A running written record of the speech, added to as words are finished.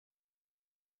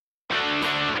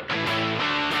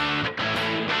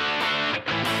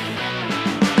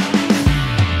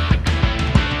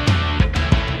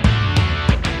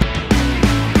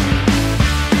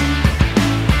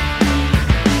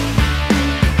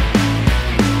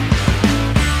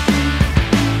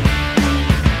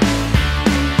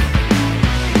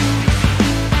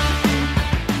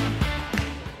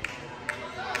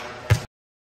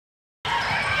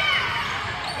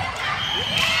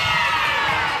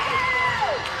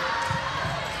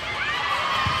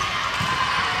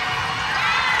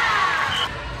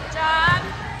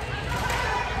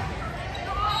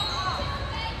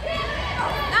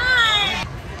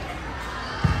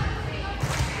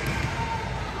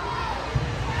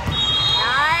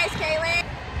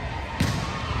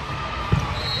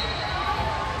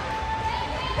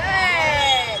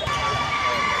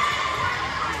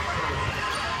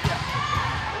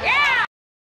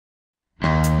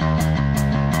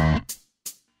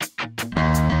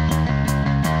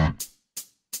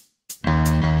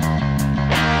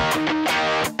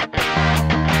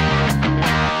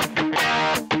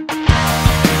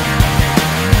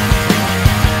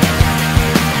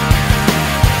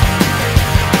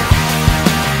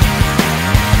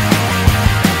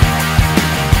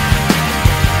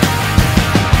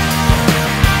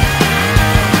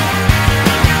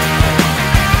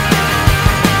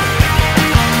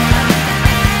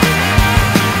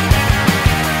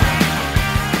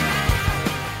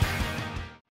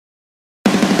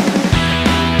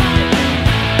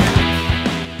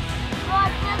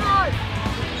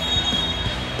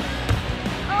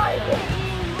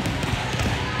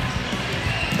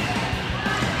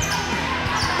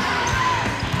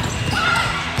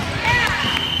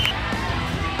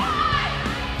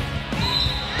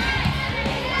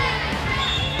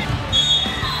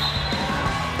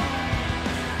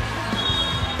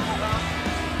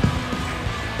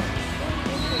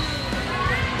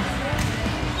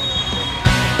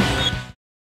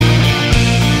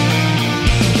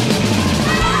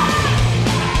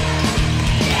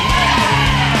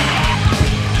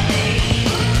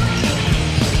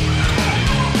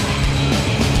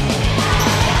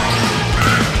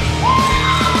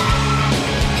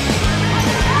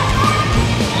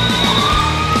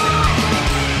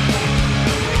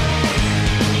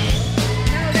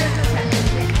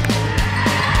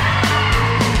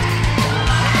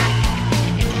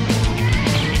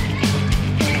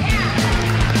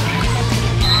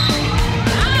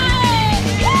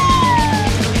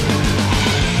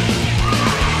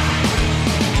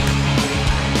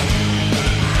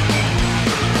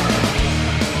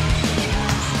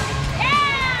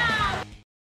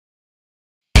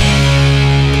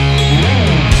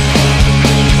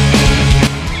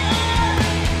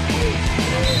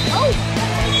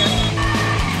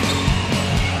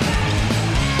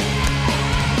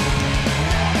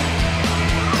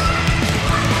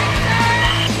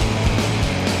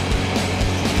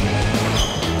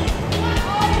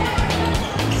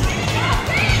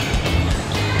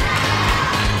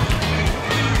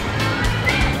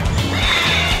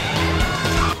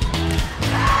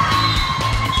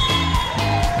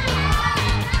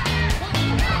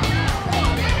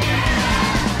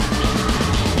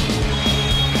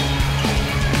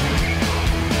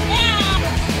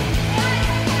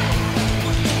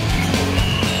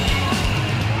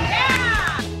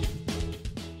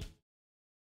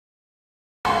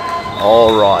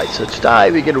Alright, so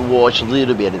today we're going to watch a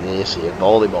little bit of this here,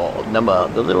 volleyball.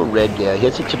 The little red girl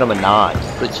hits it to number 9,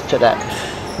 puts it to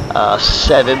that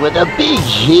 7 with a big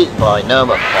hit by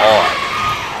number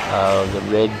 5. The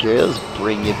red girls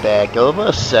bring it back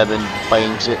over, 7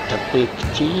 bangs it to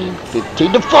 15,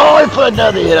 15 to 5 for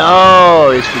another hit.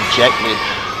 Oh, it's rejected.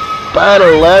 But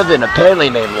 11, apparently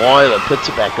named Lila, puts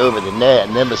it back over the net,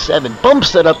 and number 7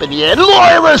 bumps it up in the air.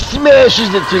 Lila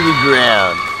smashes it to the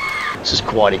ground. This is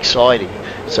quite exciting.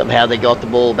 Somehow they got the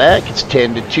ball back. It's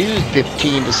 10 to 2,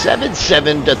 15 to 7,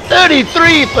 7 to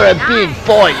 33 for a big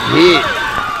fight hit.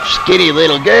 Skinny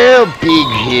little girl, big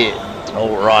hit.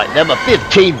 Alright, number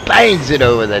 15 bangs it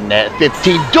over the net.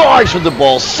 15 dives for the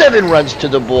ball, 7 runs to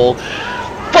the ball.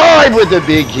 5 with a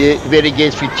big hit. Then it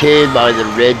gets returned by the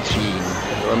red team.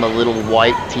 From a little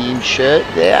white team shirt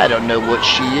there. I don't know what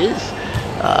she is.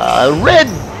 Red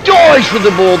dives for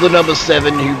the ball to number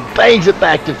 7, who bangs it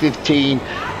back to 15.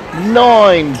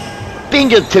 9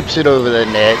 fingertips it over the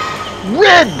net.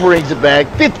 Red brings it back.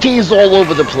 15's all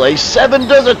over the place. 7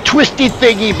 does a twisty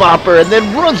thingy bopper and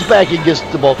then runs back and gets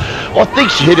the ball. I think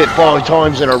she hit it 5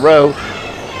 times in a row.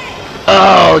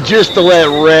 Oh, just to let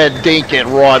Red dink it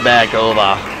right back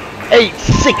over.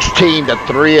 8-16 to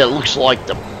 3. It looks like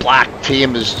the black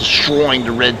team is destroying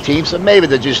the red team, so maybe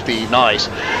they're just being nice.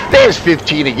 There's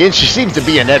 15 again. She seems to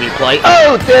be in heavy play.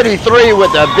 Oh, 33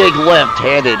 with a big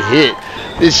left-handed hit.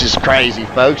 This is crazy,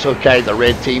 folks. Okay, the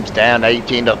red team's down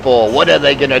 18 to 4. What are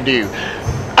they gonna do?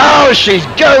 Oh, she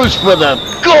goes for the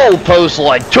goal post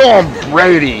like Tom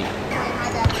Brady.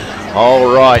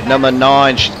 All right, number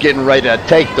 9. She's getting ready to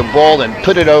take the ball and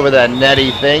put it over that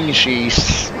netty thing. She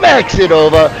smacks it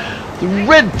over. The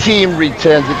red team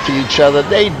returns it to each other.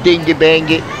 They dingy-bang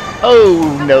it.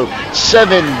 Oh, no.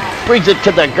 7 brings it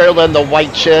to the girl in the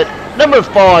white shirt. Number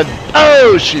 5.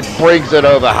 Oh, she brings it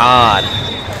over hard.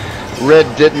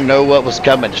 Red didn't know what was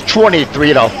coming. It's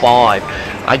 23 to 5.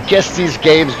 I guess these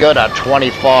games go to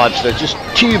 25, so just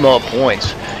 2 more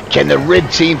points. Can the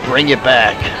red team bring it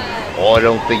back? Oh, I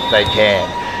don't think they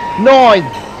can. 9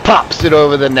 pops it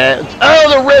over the net.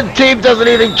 Oh, the red team doesn't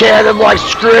even care. They're like,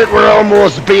 screw it, we're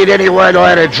almost beat anyway,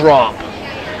 let it drop.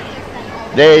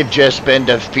 They've just been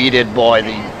defeated by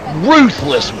the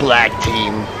ruthless black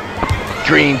team.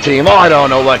 Green team, I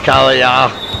don't know what color you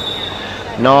are.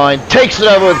 9 takes it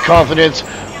over with confidence.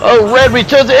 Oh, red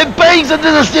returns it and bangs into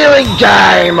the ceiling.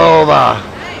 Game over.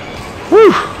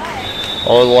 Whew.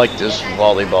 I like this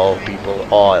volleyball,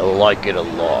 people. I like it a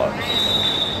lot.